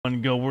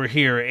And go, we're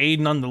here.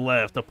 Aiden on the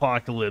left,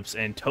 Apocalypse,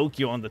 and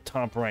Tokyo on the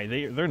top right.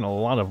 They're in a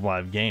lot of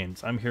live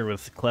games. I'm here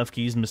with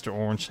Klefkis, Mr.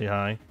 Orange, say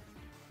hi.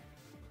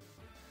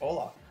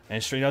 Hola.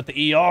 And straight out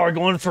the ER,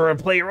 going for a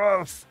play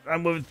rough.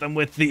 I'm with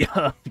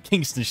the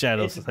Kingston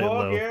Shadows. It's Say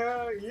hello.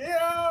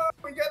 yeah,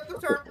 we get the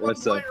turn one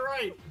player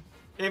right.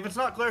 If it's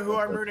not clear who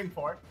I'm rooting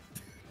for.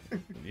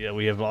 Yeah,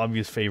 we have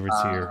obvious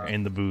favorites here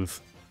in the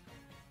booth.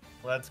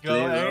 Let's go,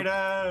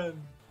 Aiden.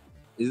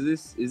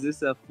 Is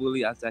this a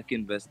fully attack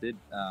invested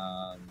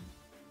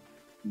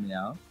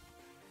meow?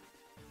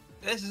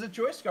 This is a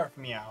choice scarf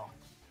meow.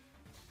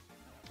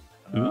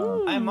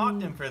 Ooh. I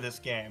mocked him for this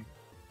game.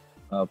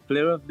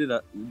 Player of did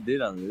a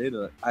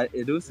little.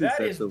 It was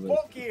that is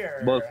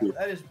bulkier. Bulky.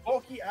 That is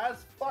bulky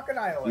as fucking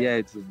island. Yeah,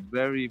 it's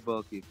very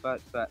bulky.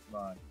 Fat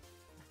man.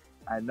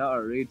 And not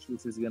a rage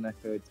which is gonna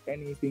hurt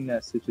anything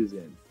that switches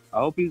in. I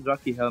hope he's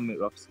Rocky Helmet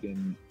Rough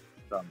Skin.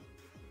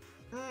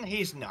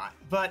 He's not,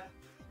 but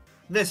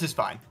this is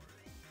fine.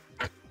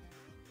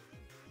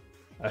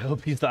 I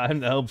hope he's the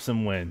item that helps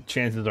him win.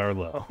 Chances are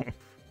low.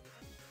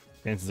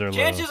 Chances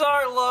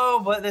are low,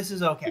 but this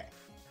is okay.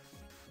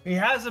 He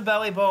has a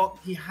belly bolt.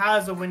 He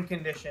has a win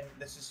condition.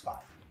 This is fine.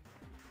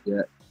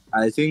 Yeah,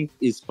 I think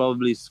it's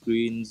probably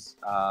screens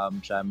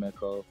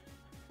Chimeco.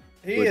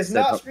 He is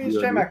not screens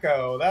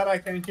Chimeco. That I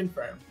can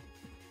confirm.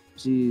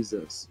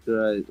 Jesus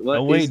Christ!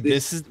 Oh wait,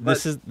 this is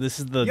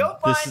the. You'll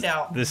find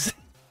out. This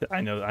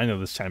I know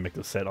this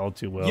Chimeco set all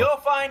too well. You'll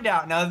find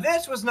out. Now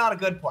this was not a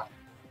good play.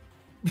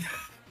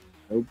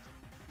 Nope.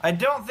 I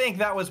don't think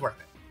that was worth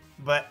it,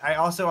 but I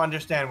also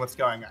understand what's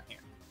going on here.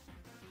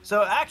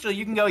 So actually,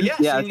 you can go yes,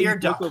 yeah, into your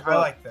duck. I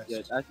like this. Yeah,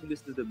 I think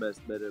this is the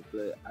better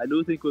play. I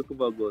do think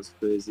Wickerball goes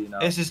crazy now.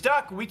 This is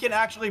duck. We can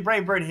actually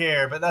Brave Bird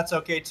here, but that's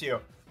okay too.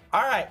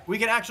 All right, we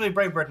can actually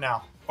Brave Bird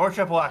now, or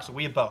Triple Axle.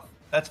 We have both.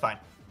 That's fine.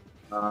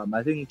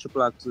 I think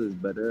Triple Axle is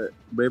better.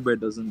 Brave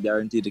Bird doesn't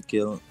guarantee the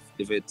kill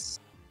if it's.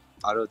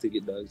 I don't think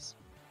it does.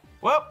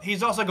 Well,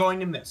 he's also going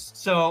to miss,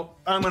 so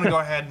I'm going to go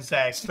ahead and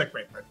say click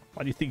Brave Bird.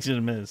 Why do you think he's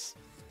gonna miss?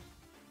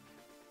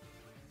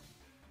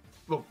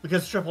 Well,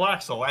 because Triple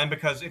Axle, and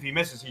because if he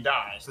misses, he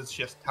dies. That's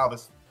just how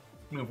this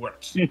move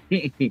works. I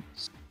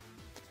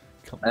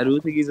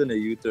don't think he's gonna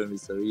U-turn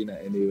this arena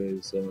anyway,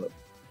 so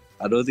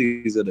I don't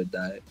think he's gonna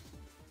die.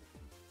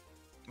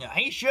 Yeah,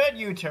 he should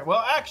U-turn.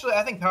 Well, actually,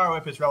 I think Power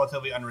Whip is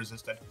relatively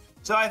unresisted,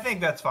 so I think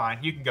that's fine.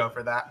 You can go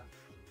for that.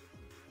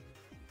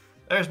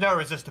 There's no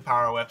resist to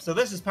Power Whip, so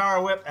this is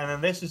Power Whip, and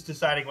then this is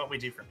deciding what we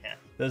do from here.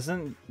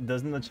 Doesn't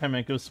the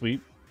Chimeco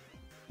sweep?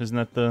 Isn't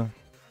that the?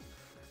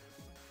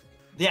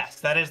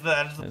 Yes, that is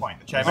the point.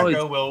 The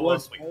Chimeco will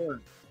sweep.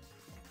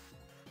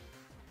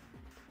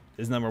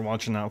 Isn't that what we're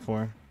watching out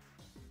for?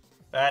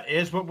 That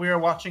is what we are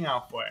watching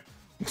out for.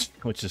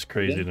 Which is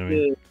crazy to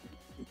me.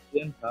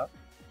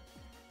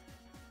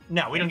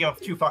 No, we don't give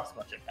two fucks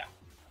about Impact.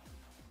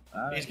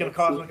 He's going to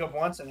Cosmic up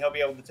once, and he'll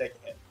be able to take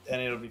a hit,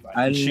 and it'll be fine.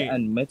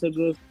 And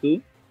Metagross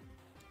too?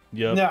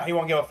 Yep. No, he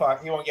won't give a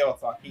fuck. He won't give a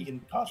fuck. He can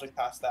Cosmic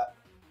past that.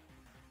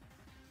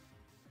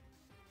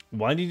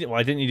 Why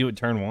didn't you do it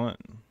turn one?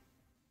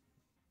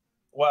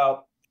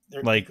 Well,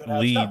 lead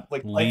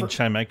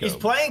Chimeco. He's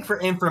playing for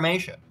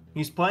information.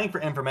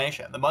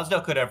 The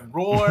Mudsdale could have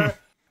Roar.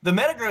 The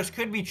Metagross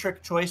could be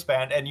Trick Choice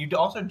Band, and you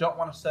also don't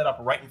want to set up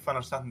right in front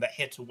of something that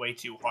hits way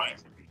too hard.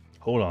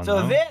 Hold on.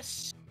 So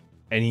this...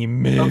 And he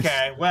missed.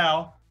 Okay,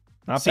 well...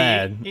 Not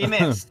bad. He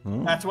missed.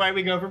 That's why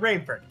we go for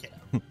Brave Bird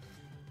Kill.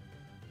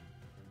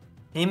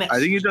 He missed. I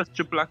think he does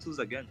Triple Axles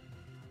again.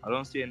 I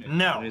don't see any.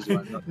 No.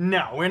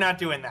 No, we're not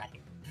doing that.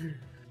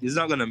 He's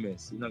not gonna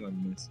miss.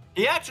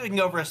 He actually can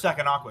go for a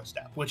second Aqua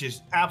Step, which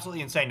is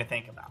absolutely insane to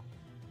think about.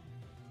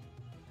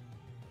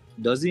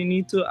 Does he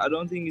need to? I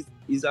don't think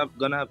he's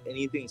gonna have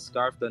anything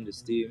scarfed on the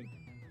steam.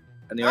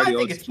 And I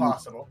think it's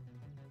possible.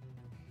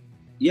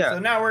 Yeah. So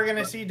now we're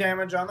gonna see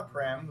damage on the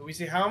Prim. Do we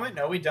see helmet?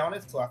 No, we don't.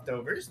 It's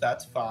leftovers.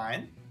 That's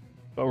fine.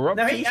 But we're up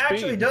now he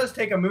actually does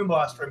take a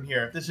Moonblast from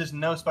here. If this is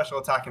no special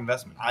attack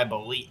investment, I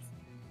believe.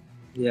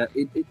 Yeah,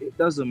 it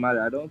doesn't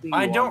matter. I don't think.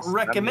 I don't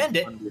recommend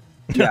it.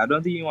 Yeah, I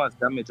don't think he wants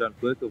damage on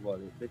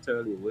Pokeball. It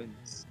literally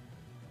wins.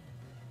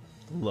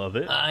 Love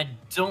it. I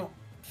don't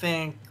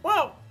think.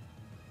 Well,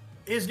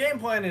 his game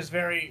plan is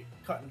very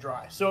cut and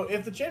dry. So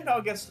if the Chain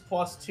Power gets to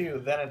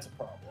 +2, then it's a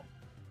problem.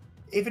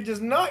 If it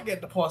does not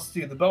get to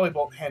 +2, the Belly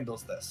Bolt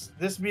handles this.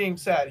 This being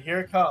said, here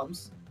it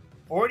comes.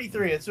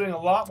 43. It's doing a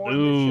lot more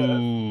than it should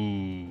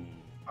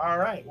have. All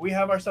right, we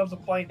have ourselves a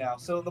play now.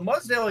 So the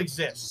Mudsdale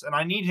exists, and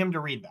I need him to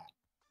read that.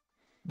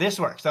 This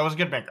works. That was a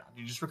good background.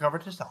 You just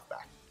recovered his health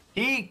back.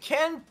 He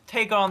can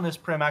take on this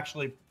Prim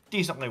actually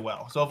decently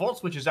well. So a Volt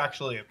Switch is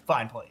actually a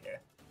fine play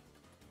here.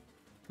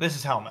 This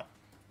is Helmet.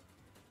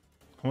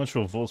 How much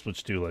will Volt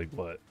Switch do? Like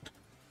what?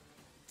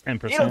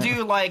 10%? It'll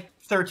do like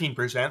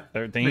 13%.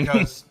 13?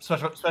 Because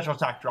special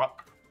attack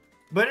drop.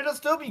 But it'll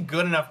still be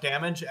good enough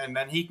damage, and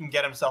then he can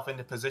get himself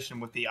into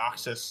position with the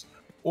Oxus,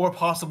 or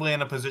possibly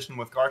in a position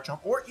with Garchomp,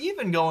 or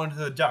even go into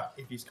the Duck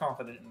if he's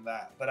confident in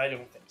that. But I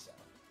don't think so.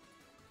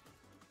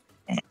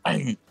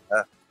 1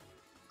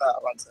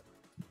 second.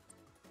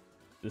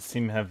 Does this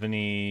team have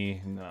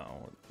any?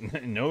 No.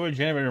 No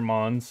regenerator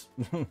mons.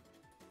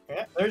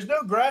 Yeah, there's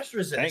no grass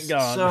resist. Thank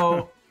God.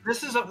 So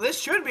this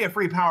should be a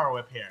free power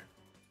whip here.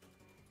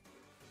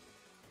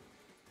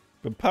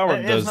 But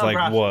power There is does no like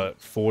grass what,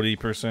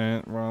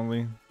 40%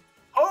 probably.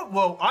 Oh,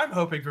 well, I'm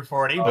hoping for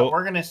 40, but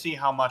we're going to see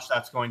how much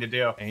that's going to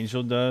do.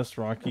 Angel Dust,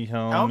 Rocky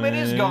Helmet. Helmet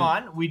is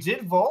gone. We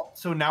did Volt,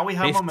 so now we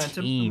have 15,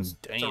 momentum.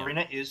 damn.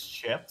 Arena is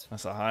chipped.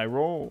 That's a high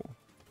roll.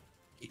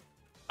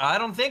 I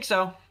don't think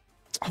so.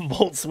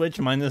 Volt switch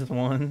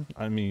 -1.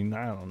 I mean,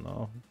 I don't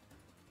know.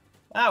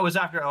 That was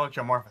after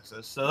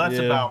Electromorphosis, so that's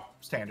Yeah. about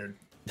standard.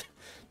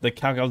 The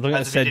calc I was looking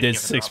at As if said he did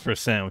didn't give it up.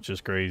 6%, which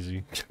is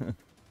crazy.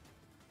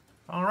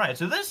 All right,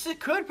 so this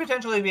could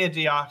potentially be a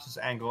Deoxys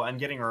angle and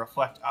getting a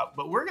Reflect up,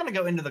 but we're going to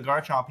go into the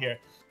Garchomp here.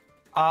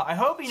 I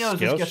hope he knows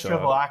Scale this gets shot.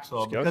 triple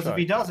axle, Scale because if shot.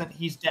 he doesn't,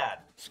 he's dead.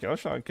 Scale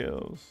shot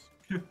kills.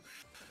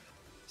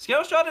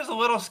 Scale Shot is a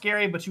little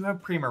scary, but you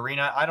have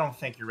Primarina. I don't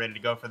think you're ready to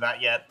go for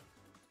that yet.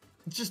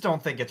 Just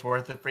don't think it's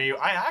worth it for you.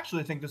 I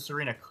actually think this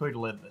Serena could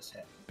live this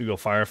hit. You go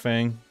Fire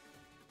Fang.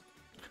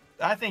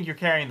 I think you're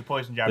carrying the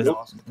Poison Jab.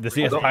 Does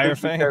he have Fire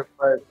Fang?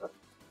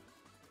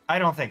 I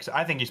don't think so.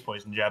 I think he's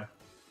Poison Jab.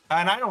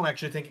 And I don't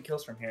actually think he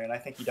kills from here, and I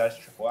think he dies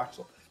to Triple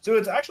Axle. So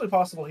it's actually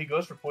possible he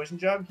goes for Poison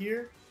Jab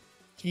here,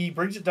 he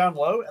brings it down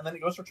low, and then he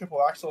goes for Triple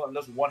Axle and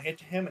does one hit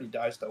to him, and he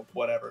dies to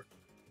whatever.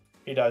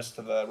 He dies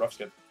to the Rough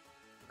Skin.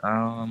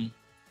 I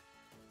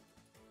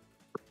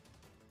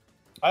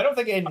don't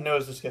think Aiden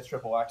knows this gets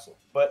Triple Axle,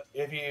 but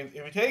if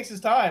he takes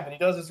his time and he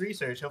does his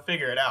research, he'll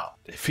figure it out.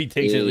 If he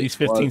takes at least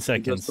 15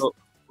 seconds.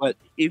 But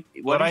if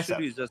what I he should said.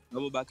 do is just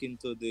double back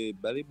into the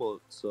belly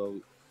bolt, so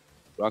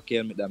Rocky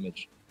Helmet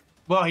damage.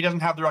 Well, he doesn't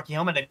have the Rocky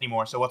Helmet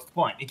anymore, so what's the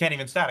point? He can't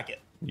even static it.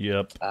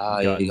 Yep. He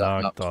got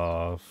got knocked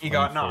off. He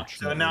got knocked,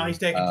 so now he's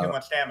taking unfortunately. too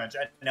much damage.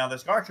 And now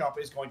this Garchomp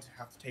is going to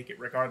have to take it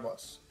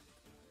regardless.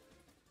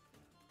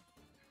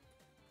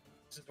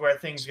 This is where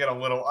things get a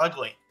little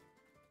ugly.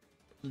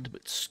 A little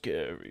bit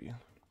scary.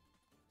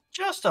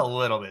 Just a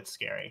little bit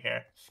scary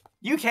here.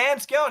 You can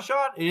Scale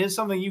Shot. It is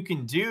something you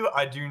can do.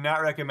 I do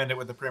not recommend it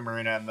with the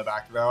Primarina in the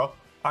back, though.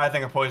 I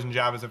think a Poison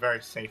Jab is a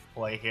very safe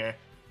play here.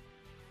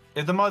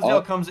 If the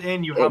Mudsdale comes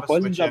in, you have a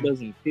Poison switch Jab in.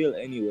 doesn't kill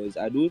anyways.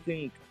 I do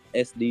think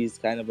SD is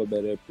kind of a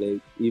better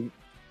play,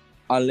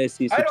 unless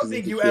he I switches don't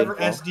think into you ever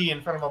Chain Form. SD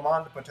in front of a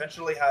Mon that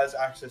potentially has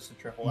access to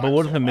Triple But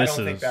what Axle. if it I don't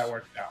think misses? that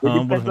works out. It what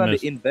depends if on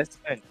it the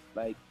investment.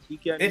 Like he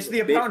can. It's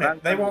the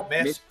opponent. They won't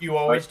miss. You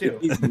always do.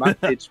 If his max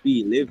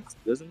HP lives,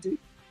 doesn't he?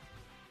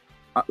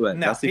 Well,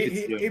 No, that's if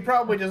it's he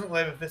probably doesn't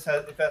live if this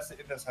has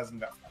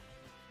investment.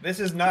 This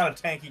is not a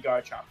tanky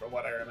Garchomp, from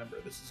what I remember.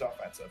 This is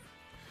offensive,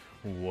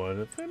 What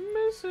if it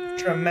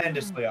misses?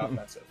 tremendously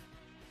offensive.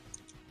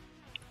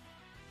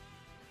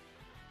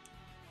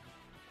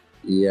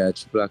 Yeah,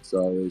 Triple Axe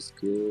always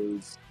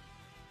kills.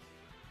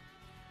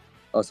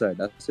 Oh, sorry,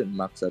 that's in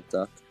max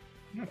attack.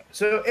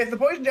 So if the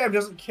Poison Jab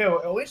doesn't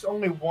kill, at least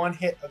only one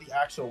hit of the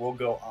Axle will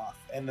go off,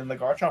 and then the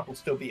Garchomp will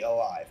still be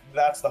alive.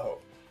 That's the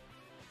hope.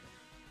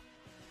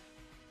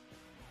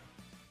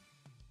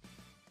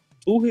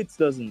 2 hits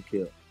doesn't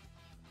kill.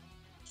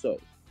 So,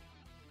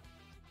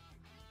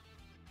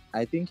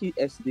 I think he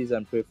SDs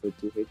and pray for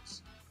 2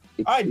 hits.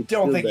 I It's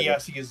don't still think better.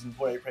 ESC is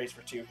employee praise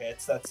for 2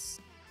 hits. That's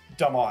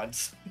dumb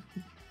odds.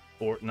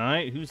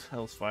 Fortnite? Who's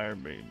Hellfire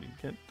Baby?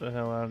 Get the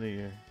hell out of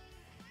here.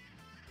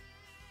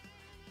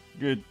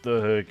 Get the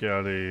heck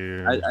out of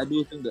here. I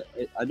do think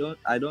that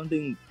I don't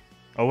think.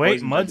 Oh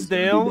wait, Poison Jab is gonna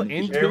be Mudsdale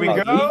beneficial. into There we go.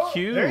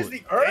 EQ. There's the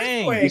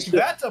Dang, Earthquake.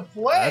 That's a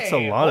play. that's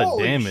a lot of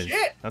Holy damage.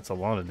 Shit. That's a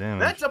lot of damage.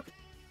 That's a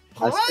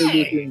I still do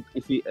play. think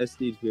if he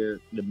SD'd here,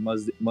 the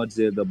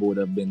Mudsdale double would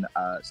have been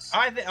ass.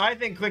 I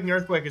think clicking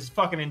Earthquake is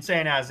fucking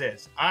insane as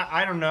is.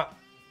 I don't know.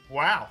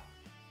 Wow.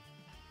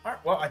 All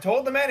right, well, I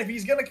told the man if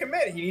he's gonna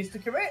commit, he needs to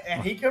commit,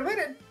 and he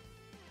committed.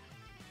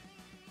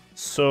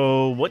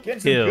 So what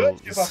Getting some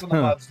good kills? chip up on the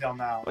Mudsdale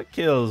now. What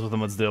kills with a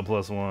Mudsdale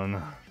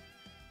 +1?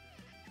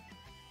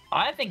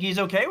 I think he's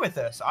okay with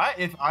this.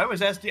 If I was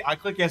SD, I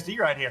click SD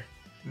right here.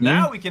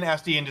 Now we can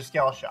SD into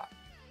Scale Shot.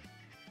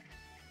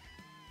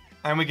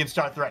 And we can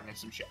start threatening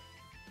some shit.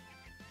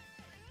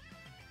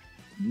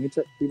 Me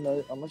check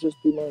how much is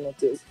Primarina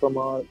takes from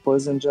a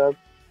Poison Jab?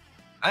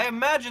 I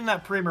imagine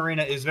that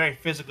Primarina is very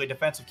physically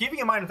defensive. Keeping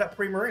in mind if that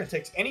Primarina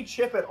takes any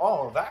chip at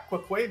all, that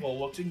Quaquaval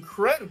looks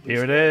incredibly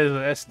Here it scary.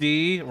 is,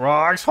 SD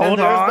rocks. And Hold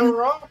there's the on,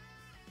 rock.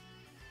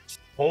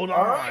 hold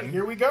All right, on.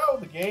 here we go.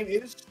 The game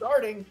is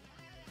starting.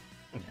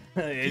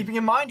 Keeping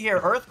in mind here,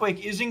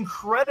 Earthquake is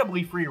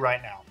incredibly free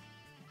right now.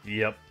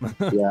 Yep.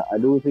 Yeah, I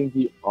do think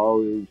he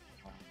always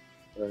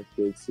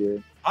takes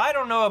here. I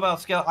don't know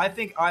about Scale. I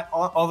think,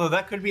 although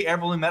that could be Air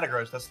Balloon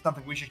Metagross, that's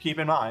something we should keep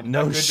in mind.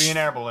 No that could be an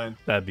Air Balloon.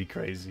 That'd be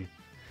crazy.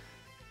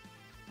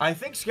 I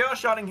think Scale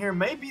Shotting here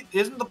maybe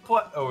isn't the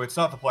play. Oh, it's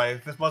not the play.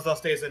 If this Muzzle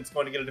stays in, it's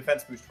going to get a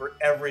defense boost for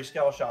every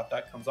Scale Shot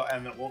that comes out,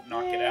 and it won't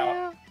knock it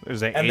out.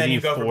 There's an And then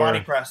you go for 84. Body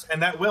Press,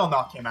 and that will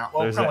knock him out.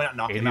 Well, There's probably an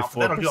not knock him out, but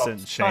that'll do a 84% ton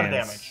of chance.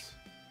 damage.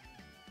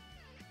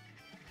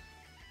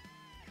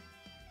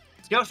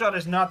 Scale Shot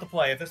is not the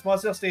play. If this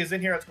Mudsdale stays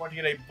in here, it's going to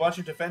get a bunch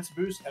of defense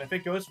boost, and if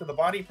it goes for the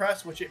body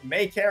press, which it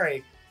may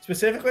carry,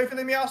 specifically for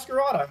the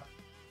Meowscarada,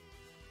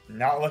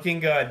 not looking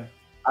good.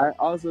 I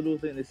also do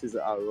think this is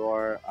a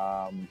Roar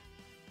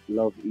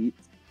Love Eat.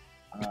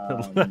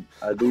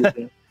 I do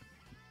think.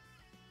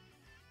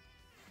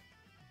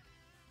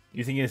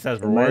 You think it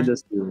has It might Roar?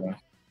 just be Roar.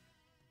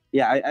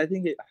 Yeah, I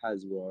think it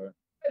has Roar.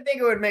 I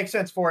think it would make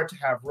sense for it to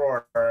have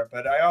Roar,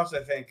 but I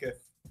also think if...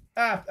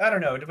 I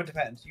don't know. It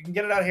depends. You can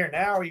get it out here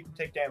now, or you can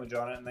take damage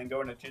on it and then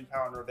go into Chin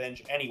Pow and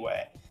Revenge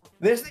anyway.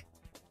 This thing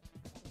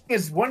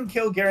is 1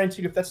 kill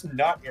guaranteed if that's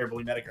not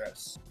Airblue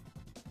Metagross.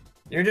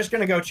 You're just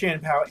going to go Chin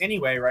Pow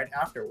anyway right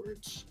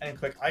afterwards and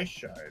click Ice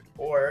Shard,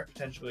 or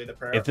potentially the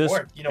Prayer.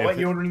 Or, you know what?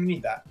 You don't even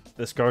need that.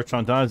 The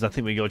Scartron dies, I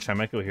think we go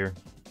Chimecho here.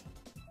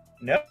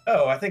 No,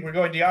 I think we're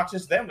going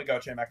Deoxys, then we go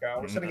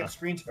Chimecho. We're setting up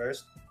screens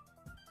first.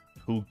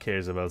 Who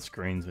cares about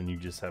screens when you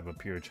just have a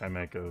pure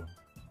Chimecho?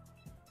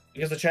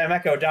 Because the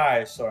Chimecho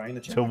dies, sorry.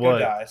 The Chimecho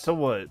dies. So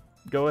what?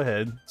 Go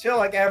ahead. Still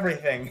like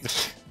everything.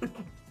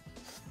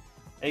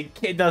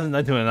 It doesn't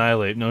do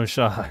Annihilate, no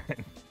shot.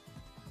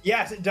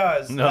 Yes, it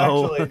does, No.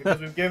 actually, because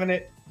we've given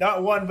it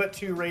not 1, but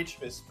 2 Rage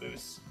Fist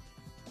boosts.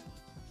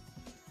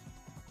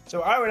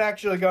 So I would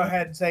actually go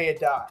ahead and say it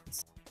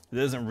dies. It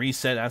doesn't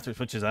reset after it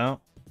switches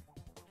out?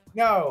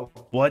 No.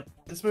 What?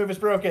 This move is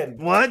broken.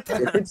 What?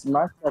 If it's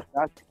max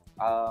attack,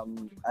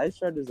 Ice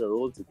Shard is a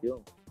roll to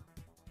kill.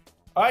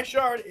 Ice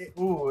Shard,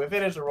 ooh, if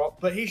it is a roll,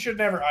 but he should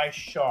never Ice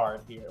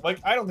Shard here. Like,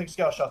 I don't think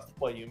Scale Shot's the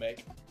play you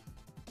make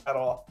at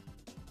all.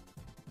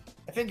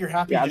 I think you're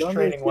happy just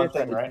trading one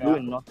thing right now.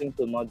 Doing nothing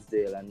to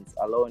Mudsdale and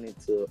allowing it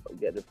to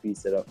get the piece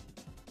set up.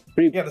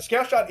 Yeah, the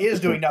Scale Shot is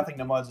doing nothing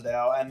to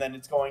Mudsdale, and then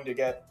it's going to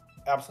get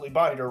absolutely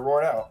bodied or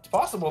roared out. It's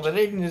possible that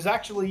Aiden is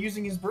actually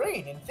using his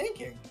brain and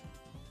thinking.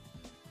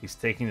 He's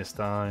taking his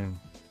time.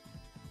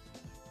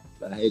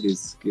 That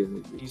is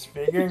good. He's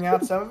figuring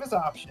out some of his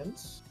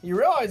options. He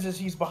realizes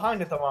he's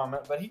behind at the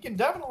moment, but he can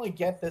definitely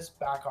get this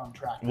back on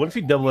track. What if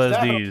he double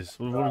SDs?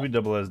 What if he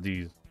double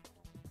SDs?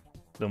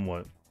 Then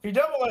what? If he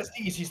double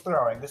SDs, he's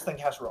throwing. This thing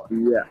has roar.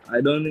 Yeah,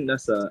 I don't think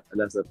that's a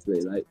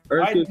play. Like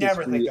I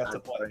never think that's a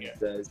play here.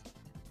 Says,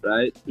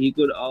 right? He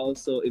could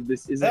also, if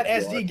this isn't that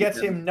SD gets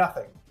him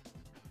nothing.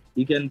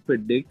 He can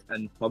predict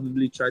and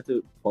probably try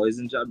to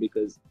poison jab,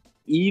 because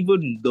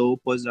even though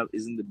poison jab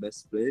isn't the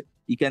best play,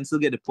 he can still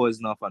get the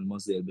poison off on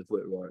Mudsdale before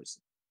it roars.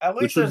 At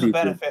least there's a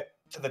benefit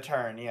to the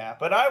turn, yeah.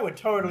 But I would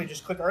totally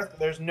just click Earth.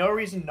 There's no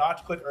reason not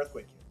to click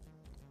Earthquake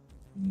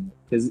here.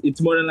 Because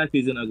it's more than likely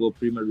he's gonna go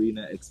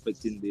Primarina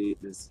expecting the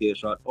Scale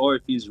Shot, or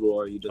if he's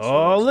Roar, you just...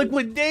 Oh,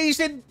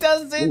 Liquidation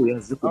does it! Oh,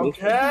 yes,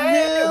 Liquidation.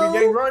 Okay, we're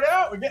getting roared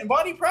out. We're getting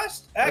body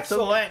pressed.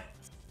 Excellent.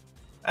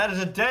 That is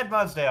a dead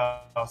Mudsdale,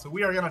 so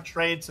we are going to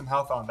trade some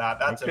health on that.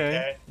 That's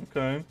okay.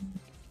 Okay.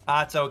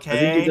 That's okay. I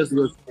think he just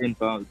goes 10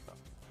 pounds.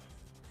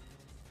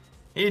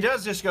 He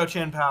does just go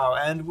Chin Pow,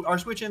 and our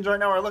switch-ins right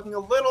now are looking a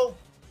little,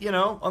 you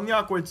know, on the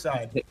awkward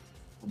side.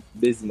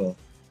 Abysmal.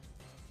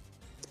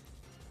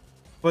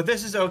 But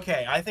this is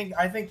okay. I think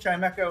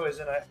Chimecho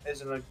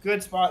is in a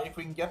good spot if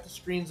we can get the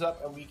screens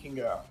up and we can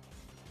go.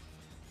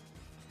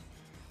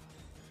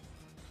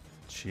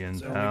 Chin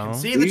So we Pow. can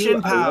see the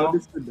Chin Pow.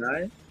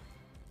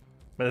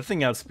 But the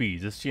thing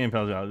outspeeds. This Chin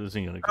Pow's out. This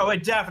thing gonna kill. Oh,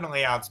 it definitely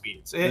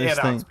outspeeds. It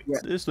outspeeds. Yeah.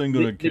 This thing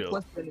gonna kill. The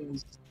question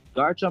is,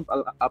 Garchomp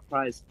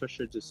applies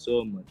pressure to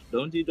so much.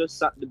 Don't you just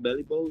sack the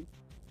belly ball?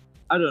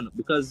 I don't know,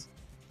 because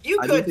You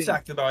could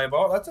sack the belly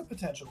ball. That's a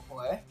potential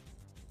play.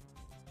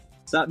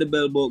 sack the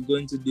belly ball, go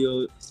into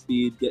deal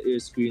speed, get your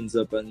screens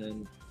up, and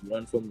then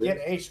run from there.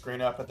 Get a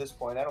screen up at this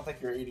point. I don't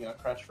think you're eating a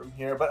crunch from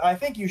here, but I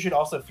think you should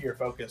also fear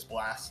focus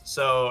blast.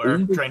 So, or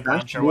drain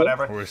punch or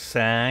whatever. We're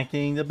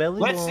sacking the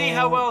belly Let's ball. see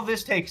how well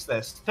this takes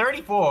this.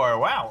 34.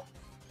 Wow.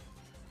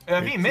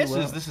 If he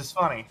misses, this is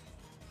funny.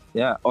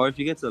 Yeah, or if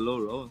he gets a low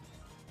roll.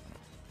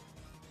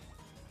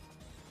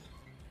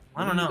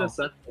 I don't know.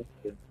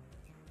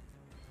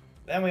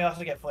 Then we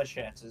also get flinch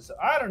chances.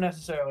 I don't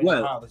necessarily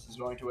know how this is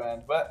going to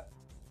end, but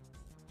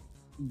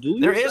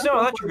there is no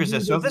electric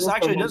resist. So if this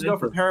actually does go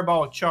for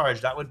parabolic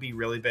charge, that would be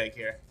really big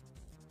here.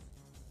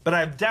 But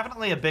I'm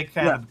definitely a big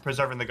fan of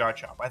preserving the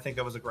Garchomp. I think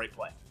that was a great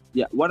play.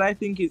 Yeah, what I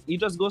think is he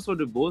just goes for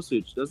the bow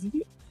switch, doesn't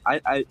he?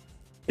 I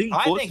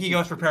think he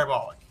goes for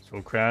parabolic.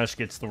 So Crash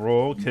gets the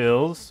roll,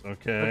 kills.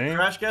 Okay.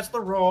 Crash gets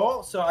the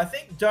roll. So I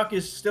think Duck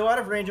is still out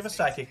of range of a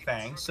Psychic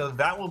Fang, so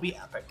that will be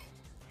epic.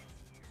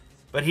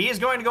 But he is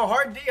going to go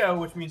hard Dio,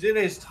 which means it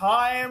is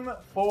time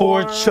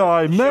for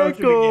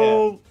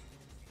Chimecho.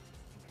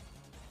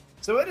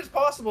 So it is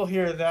possible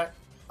here that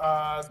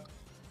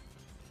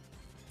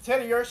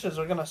Teddiursas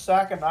are going to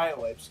sack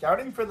Annihilate,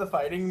 scouting for the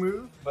fighting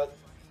move, but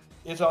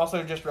it's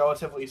also just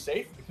relatively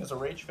safe because a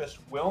Rage Fist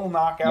will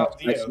knock out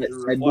Dio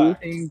through Reflect.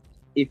 I do think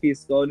if he's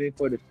scouting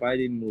for the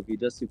fighting move, he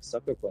just took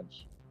Sucker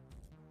Punch.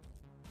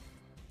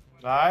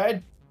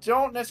 I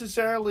don't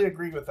necessarily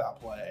agree with that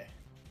play.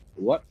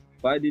 What?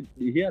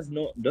 He has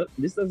no...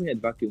 This doesn't get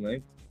Vacuum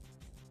Wave.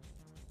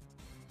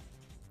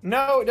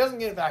 No, it doesn't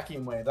get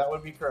Vacuum Wave. That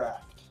would be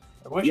correct.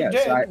 I wish you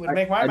did. It would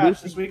make my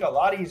match this week a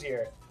lot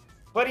easier.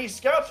 but he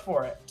scouts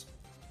for it.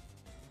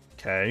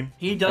 Okay.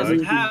 He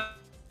doesn't have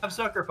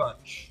Sucker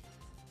Punch.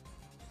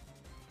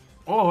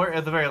 Or,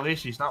 at the very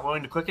least, he's not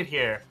willing to click it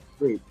here.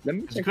 Wait, let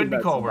me check. It could be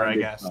that's Cobra, I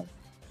banded guess. now.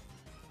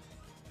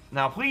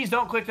 Now, please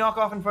don't click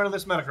knockoff in front of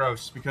this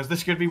Metagross, because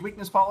this could be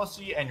weakness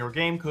policy, and your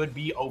game could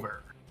be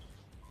over.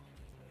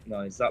 No,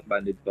 it's not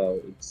banded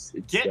foul. It's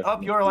Get up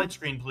definitely- your light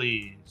screen,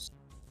 please.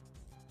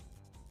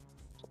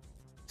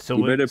 So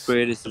You better it's-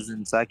 pray this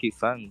isn't Psychic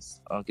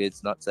Fans. Okay,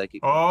 it's not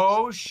Psychic.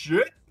 Oh,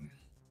 shit.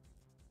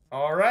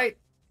 All right.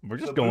 we're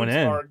just The going boots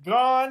in. are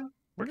gone.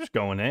 We're just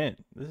going in.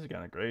 This is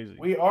kind of crazy.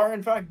 We are,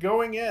 in fact,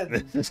 going in.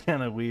 This is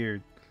kind of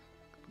weird.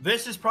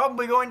 This is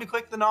probably going to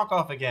click the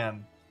knockoff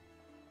again.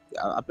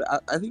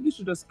 I think you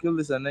should just kill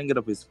this and then get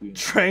up his screen.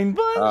 Train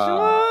punch?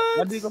 What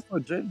What? do you go for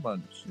a Drain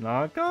Punch?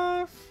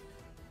 Knockoff?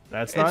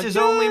 That's It's not his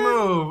good. only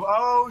move.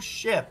 Oh,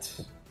 shit.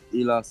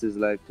 He lost his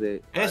leg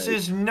play. This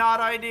is not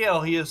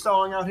ideal. He is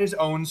stalling out his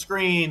own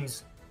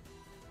screens.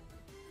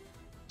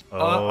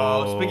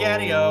 Uh-oh,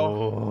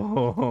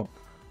 Spaghetti-O.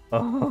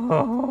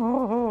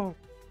 Oh.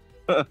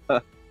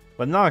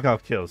 But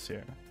knockoff kills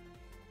here.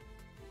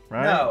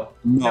 Right?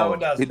 No, it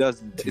doesn't. He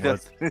doesn't. He What?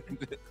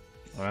 doesn't.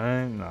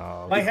 Right?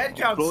 No. My head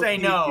counts say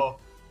no.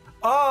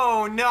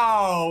 Oh,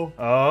 no.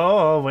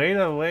 Oh, wait,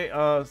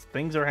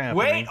 things are happening.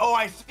 Wait, oh,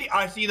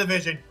 I see the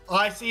vision.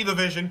 I see the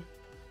vision.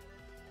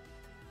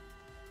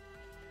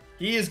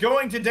 He is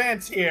going to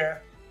dance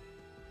here.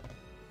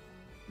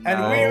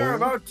 And we are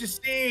about to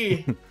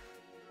see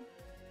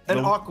an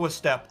The- aqua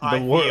step, I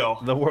feel.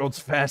 The world's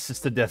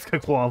fastest to death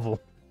Quavel.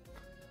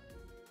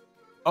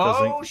 Oh,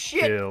 doesn't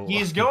shit. kill.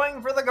 He's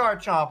going for the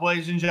Garchomp,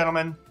 ladies and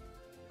gentlemen.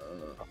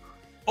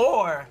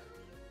 Or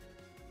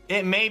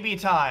it may be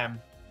time.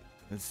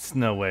 It's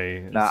no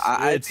way. Nah,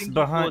 I It's think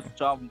behind. he goes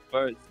Chomp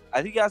first.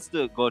 I think he has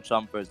to go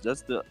Chomp first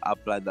just to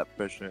apply that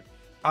pressure.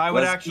 I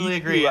would Was actually EQ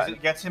agree. right?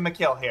 It gets him a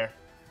kill here.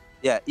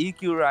 Yeah,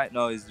 EQ right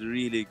now is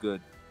really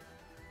good.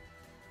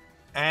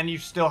 And you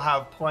still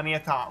have plenty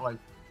of time. Like,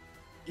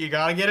 you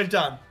gotta get it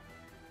done.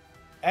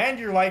 And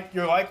your life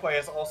play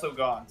is also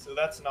gone, so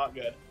that's not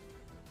good.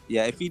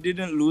 Yeah, if he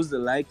didn't lose the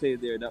likely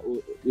there, it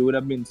would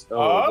have been.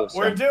 Oh,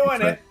 we're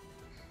doing it.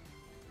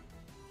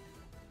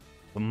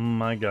 Oh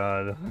my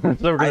god.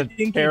 So we're I gonna think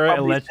he tear it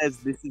probably and says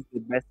this is the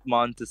best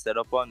mon to set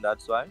up on.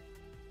 That's why.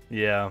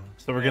 Yeah.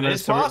 So we're It gonna.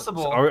 is so we're-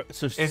 possible. If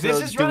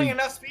this is do running we-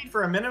 enough speed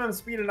for a minimum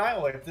speed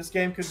annihilate, this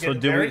game could So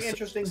get do very we?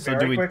 interesting So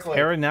very do we quickly.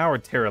 tear it now or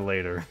tear it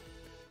later?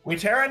 We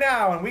Terra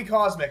now and we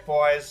Cosmic,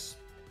 boys.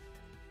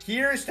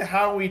 Here's to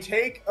how we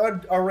take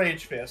a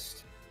Rage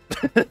Fist.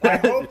 I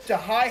hope to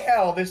high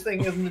hell this thing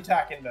isn't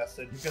attack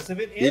invested, because if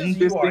it is, Didn't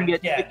this you are thing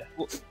get dead.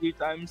 hit 3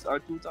 times or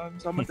 2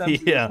 times? How many times?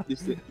 did Yeah.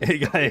 this thing- It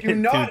got hit Do 2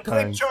 not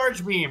click times.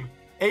 Charge Beam.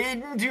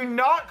 Aiden, do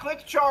not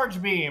click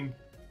Charge Beam.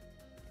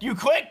 You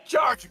click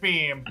Charge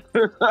Beam.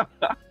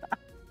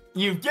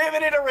 You've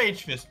given it a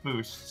Rage Fist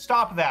boost.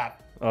 Stop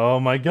that. Oh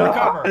my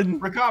god. Recover.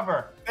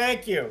 Recover.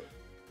 Thank you.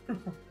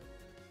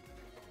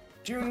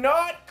 Do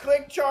not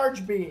click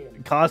Charge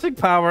Beam. Cosmic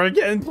power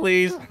again,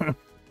 please.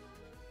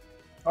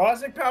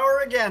 Cosmic power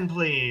again,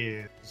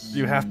 please.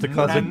 You have to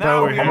cosmic And now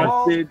power we here.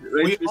 all- Did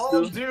Rage We Fist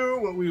all do? do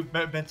what we've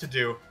meant to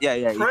do. Yeah,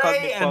 yeah. he Pray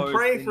cosmic and powers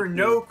pray for into-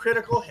 no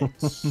critical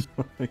hits.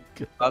 Oh my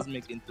God.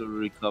 Cosmic into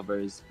recover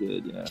is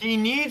good. Yeah. He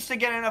needs to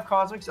get enough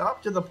Cosmics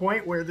up to the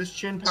point where this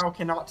Chin Pao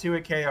cannot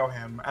 2-hit KO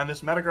him, and this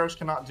Metagross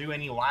cannot do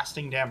any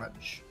lasting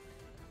damage.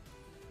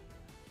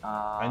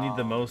 I need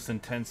the most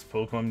intense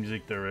Pokemon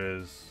music there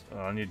is.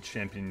 I need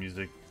champion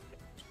music.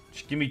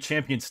 Give me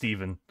champion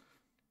Steven.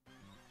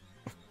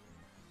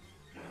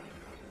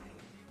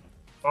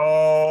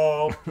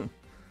 Oh,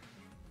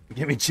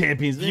 Give me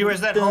champions.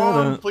 viewers at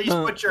home, please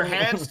put your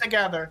hands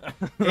together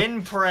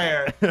in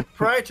prayer.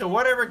 Pray to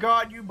whatever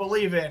God you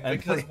believe in, And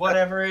because please-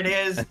 whatever it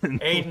is,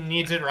 Aiden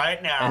needs it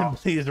right now. And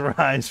please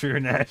rise for your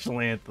national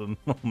anthem.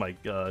 Oh my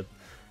god.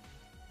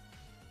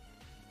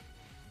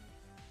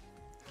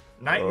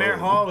 Nightmare Oh.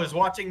 Hall is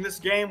watching this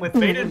game with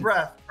bated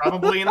breath,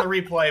 probably in the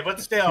replay, but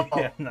still.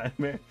 Yeah,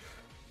 nightmare.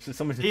 Just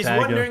someone to He's tag him.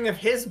 wondering if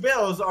his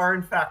builds are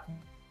in fact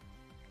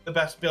the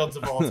best builds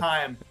of all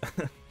time.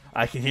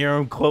 I can hear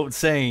him quote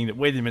saying,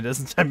 "Wait a minute,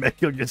 doesn't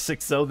Temeko just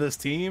 6-0 this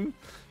team?"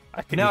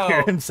 I can No.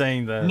 hear him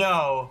saying that.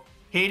 No,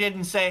 he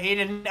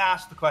didn't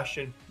ask the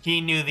question. He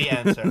knew the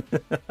answer.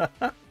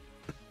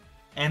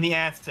 And the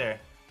answer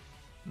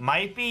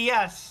might be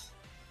yes,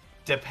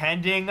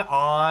 depending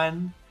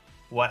on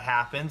what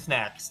happens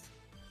next.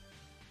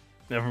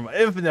 Never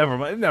mind.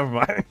 Never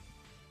mind.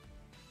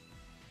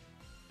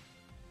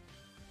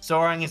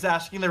 Soaring is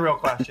asking the real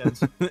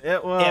questions.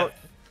 Well,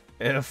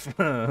 if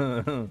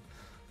so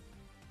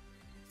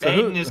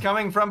Aiden is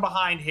coming from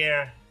behind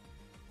here.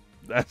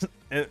 that's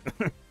it.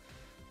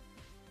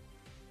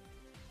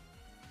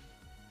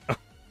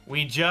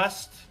 We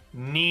just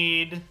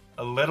need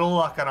a little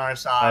luck on our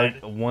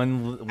side.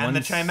 one And the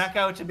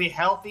Chimecho to be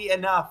healthy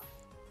enough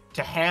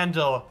to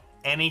handle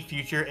any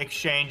future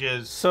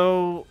exchanges.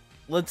 So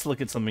let's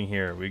look at something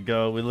here. We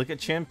look at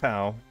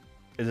Champao.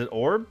 Is it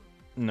Orb?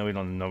 No, we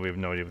don't know. We have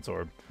no idea if it's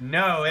orb.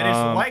 No, it is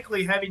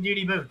likely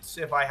heavy-duty boots,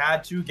 if I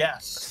had to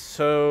guess.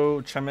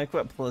 So, Chimeco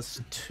at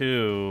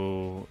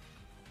 +2.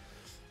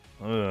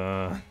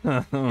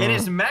 It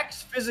is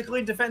max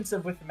physically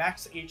defensive with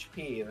max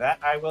HP. That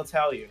I will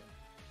tell you.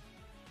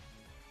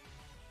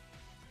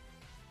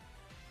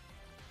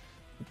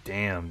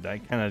 Damn,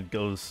 that kind of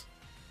goes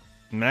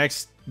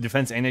max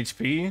defense and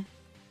HP.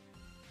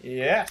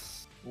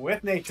 Yes,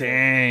 with nature.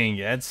 Dang,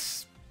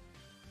 that's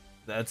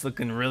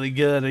looking really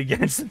good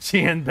against the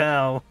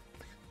Chien-Pao.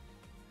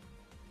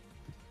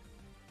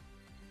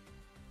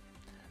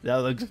 That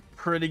looks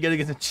pretty good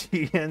against the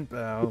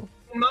Chien-Pao.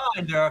 Keep in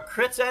mind, there are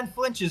crits and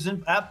flinches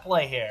at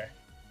play here.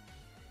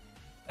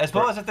 As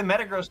well as if the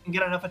Metagross can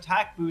get enough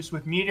attack boost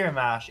with Meteor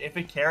Mash if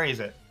it carries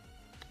it.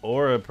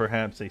 Or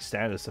perhaps a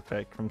status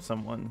effect from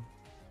someone.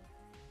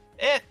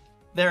 If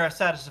there are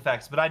status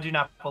effects, but I do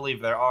not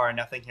believe there are.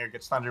 Nothing here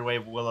gets Thunder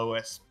Wave,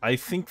 Will-O-Wisp. I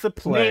think the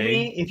play...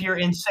 Maybe if you're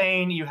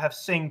insane, you have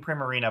Sing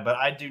Primarina, but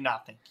I do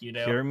not think you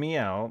do. Hear me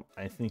out.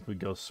 I think we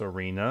go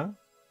Serena,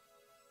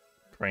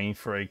 praying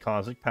for a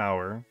Cosmic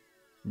Power,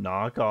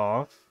 knock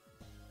off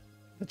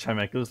the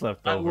Chimeco's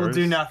leftovers. That will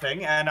do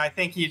nothing, and I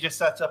think he just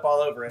sets up all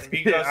over it. If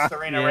he goes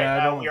Serena right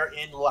now, we are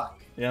in luck.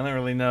 Yeah, I don't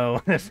really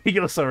know. If he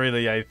goes Serena,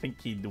 yeah, I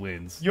think he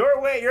wins. Your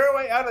way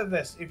out of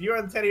this, if you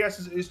are the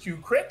Teddiursas, is to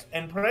crit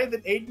and pray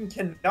that Aiden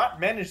cannot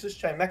manage this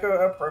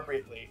Chimeco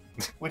appropriately.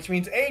 Which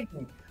means,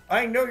 Aiden,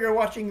 I know you're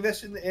watching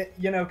this,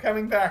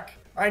 coming back.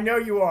 I know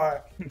you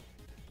are.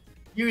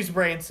 Use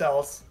brain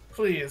cells,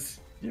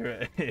 please.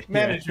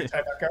 Manage your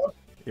Chimeco.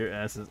 Your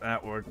ass is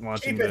at work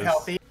watching this. Keep it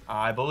healthy.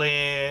 I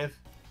believe.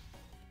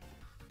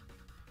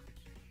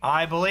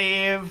 I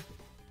believe.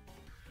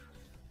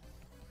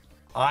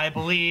 I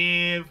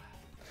believe.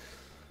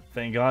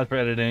 Thank God for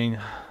editing.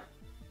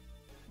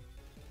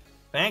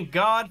 Thank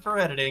God for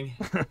editing.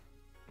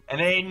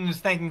 And Aiden's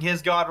thanking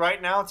his God right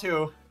now,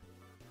 too.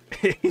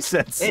 He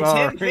said sorry. It's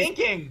him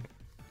thinking.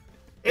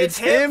 It's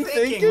him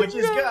thinking, which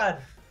is good.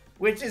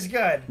 Which is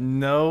good.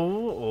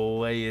 No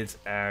way it's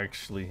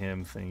actually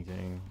him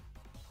thinking.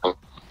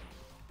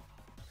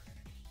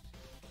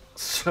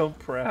 So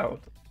proud.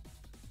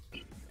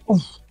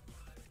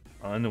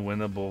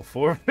 Unwinnable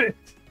forfeit.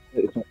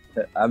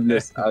 I'm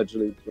just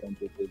actually trying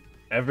to think.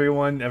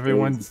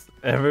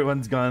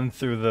 Everyone's gone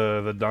through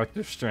the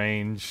Doctor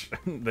Strange.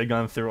 They've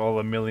gone through all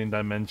a million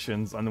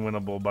dimensions.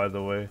 Unwinnable, by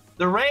the way.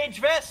 The Rage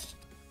Fist.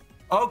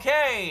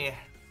 Okay,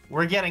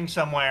 we're getting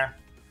somewhere.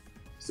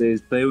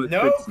 Says play with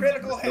no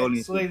critical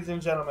hits, ladies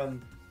and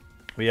gentlemen.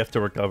 We have to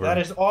recover. That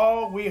is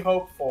all we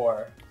hope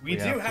for. We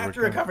do have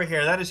to recover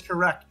here. That is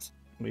correct.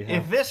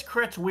 If this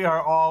crits, we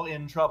are all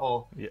in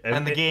trouble,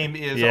 and the game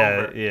is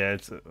over. Yeah,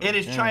 it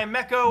is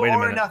Chimeco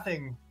or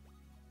nothing.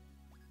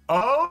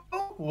 Oh,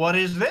 what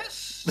is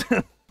this?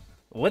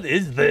 What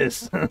is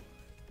this?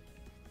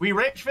 We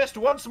Rage Fist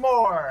once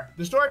more.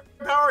 The story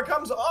power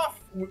comes off,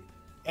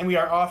 and we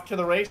are off to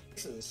the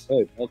races.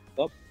 Oh,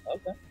 okay.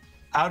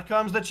 Out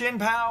comes the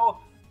Chien-Pao.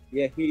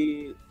 Yeah,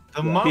 The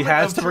moment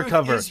has of to truth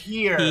recover. is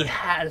here. He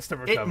has to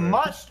recover. It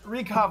must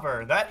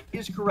recover. That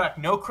is correct.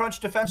 No crunch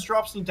defense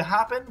drops need to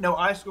happen. No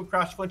icicle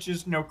crash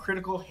flinches. No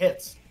critical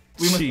hits.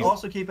 We must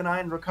also keep an eye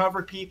on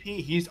recovered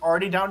PP. He's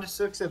already down to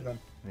 6 of them.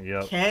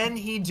 Yep. Can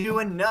he do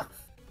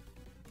enough?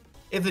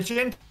 If the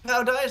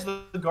Chien-Pao dies,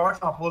 the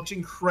Garchomp looks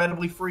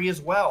incredibly free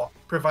as well,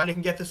 provided he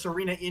can get the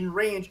Serena in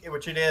range,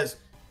 which it is.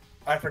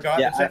 I forgot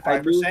it's at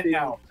 5%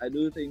 now. I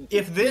do think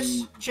if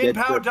this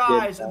Chien-Pao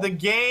dies, the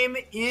game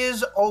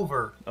is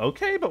over.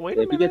 Okay, but wait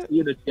a minute. If he gets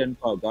either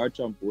Chien-Pao,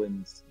 Garchomp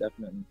wins,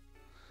 definitely.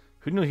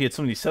 Who knew he had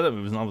so many setup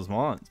moves in all his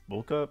mons?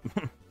 Bulk up,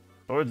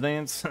 Swords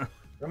Dance.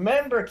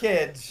 Remember,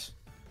 kids,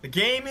 the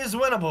game is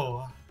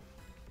winnable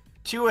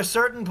to a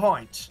certain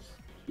point.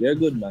 You're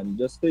good, man.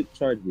 Just click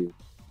Charge Beam.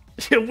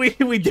 we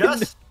didn't.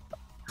 Just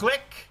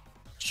click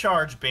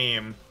Charge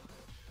Beam.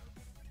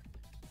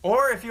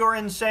 Or if you're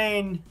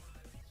insane,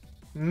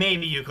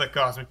 maybe you click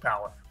Cosmic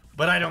Power.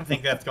 But I don't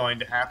think that's going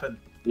to happen.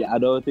 Yeah, I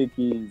don't think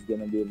he's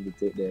going to be able to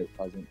take the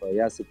Cosmic Power. He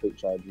has to click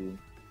Charge Beam.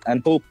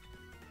 And Hope.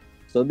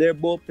 So they're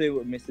both playing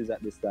with misses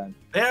at this time.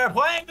 They're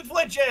playing with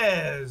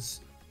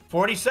flinches.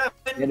 47,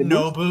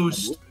 no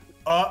boost.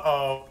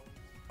 Uh-oh.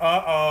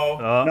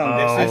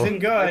 No, this isn't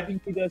good.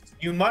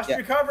 You must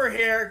recover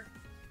here.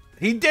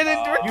 He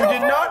didn't recover. You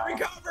did not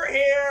recover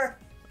here.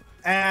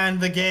 And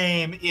the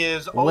game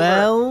is over.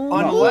 Well,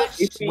 unless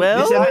this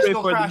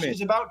icicle crash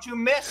is about to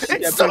miss. Oh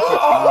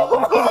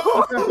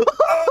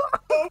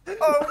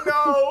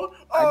no!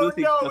 Oh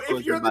no!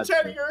 If you're the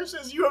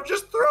Teddiursas, you have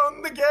just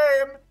thrown the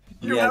game.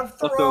 You have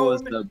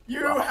thrown.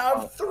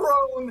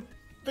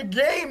 The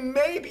game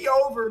may be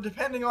over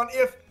depending on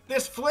if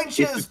this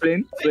flinches.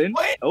 Flint.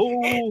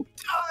 Oh, it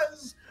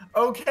does.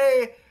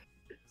 Okay,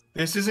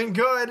 this isn't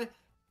good.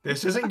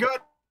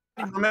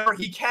 Remember,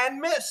 he can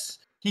miss.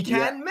 He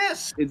can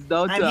miss. It's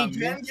down to and he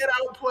can get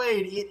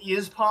outplayed. It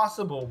is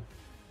possible.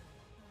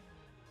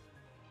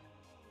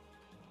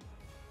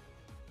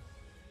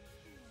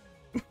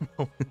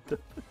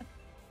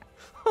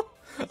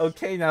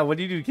 Okay, now what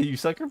do? Can you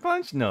sucker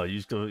punch? No, you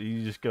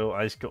just go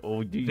ice go.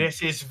 Oh,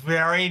 This is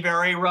very,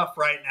 very rough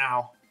right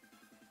now.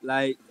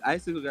 Like,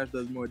 Icicle Crash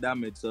does more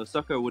damage, so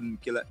Sucker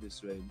wouldn't kill at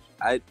this range.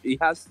 He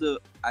has to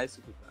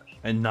Icicle Crash.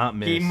 And not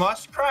miss. He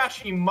must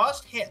crash, he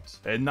must hit.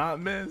 And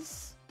not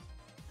miss.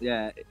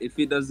 Yeah, if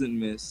he doesn't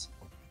miss.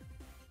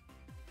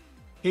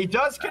 He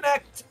does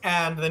connect,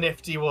 and the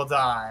Nifty will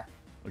die.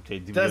 Okay,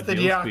 Does the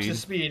Deoxys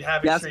speed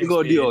have He has to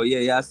go Dio. Yeah,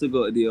 he has to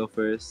go Dio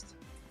first.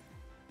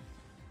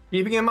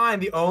 Keeping in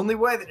mind, the only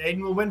way that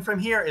Aiden will win from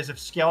here is if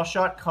Scale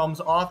Shot comes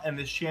off and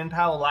the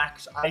Shinpao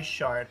lacks Ice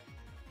Shard.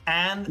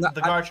 And No,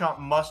 the Garchomp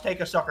must take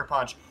a Sucker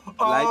Punch.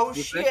 Oh,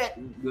 Like,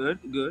 shit!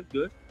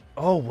 Good.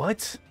 Oh,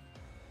 what?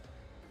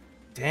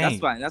 Dang.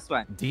 That's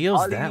fine.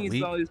 Deal's All he that needs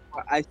weak. now is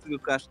for Icicle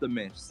Crash to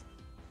miss.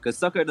 Because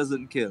Sucker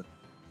doesn't kill.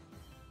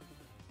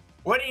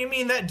 What do you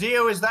mean that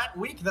Dio is that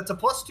weak? That's a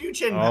 +2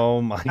 Chin.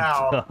 Oh my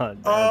Ow. god. That's...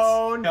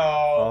 Oh,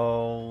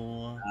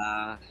 no.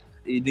 Oh.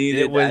 He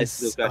needed It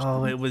was. Icicle Crash to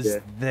Oh, miss it was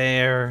there.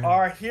 there.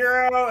 Our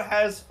hero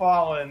has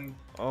fallen.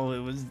 Oh, it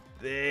was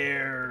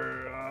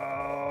there.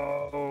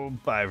 Oh,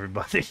 bye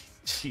everybody.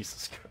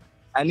 Jesus Christ.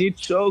 And he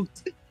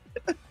choked.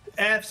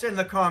 F's in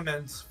the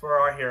comments for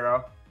our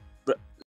hero.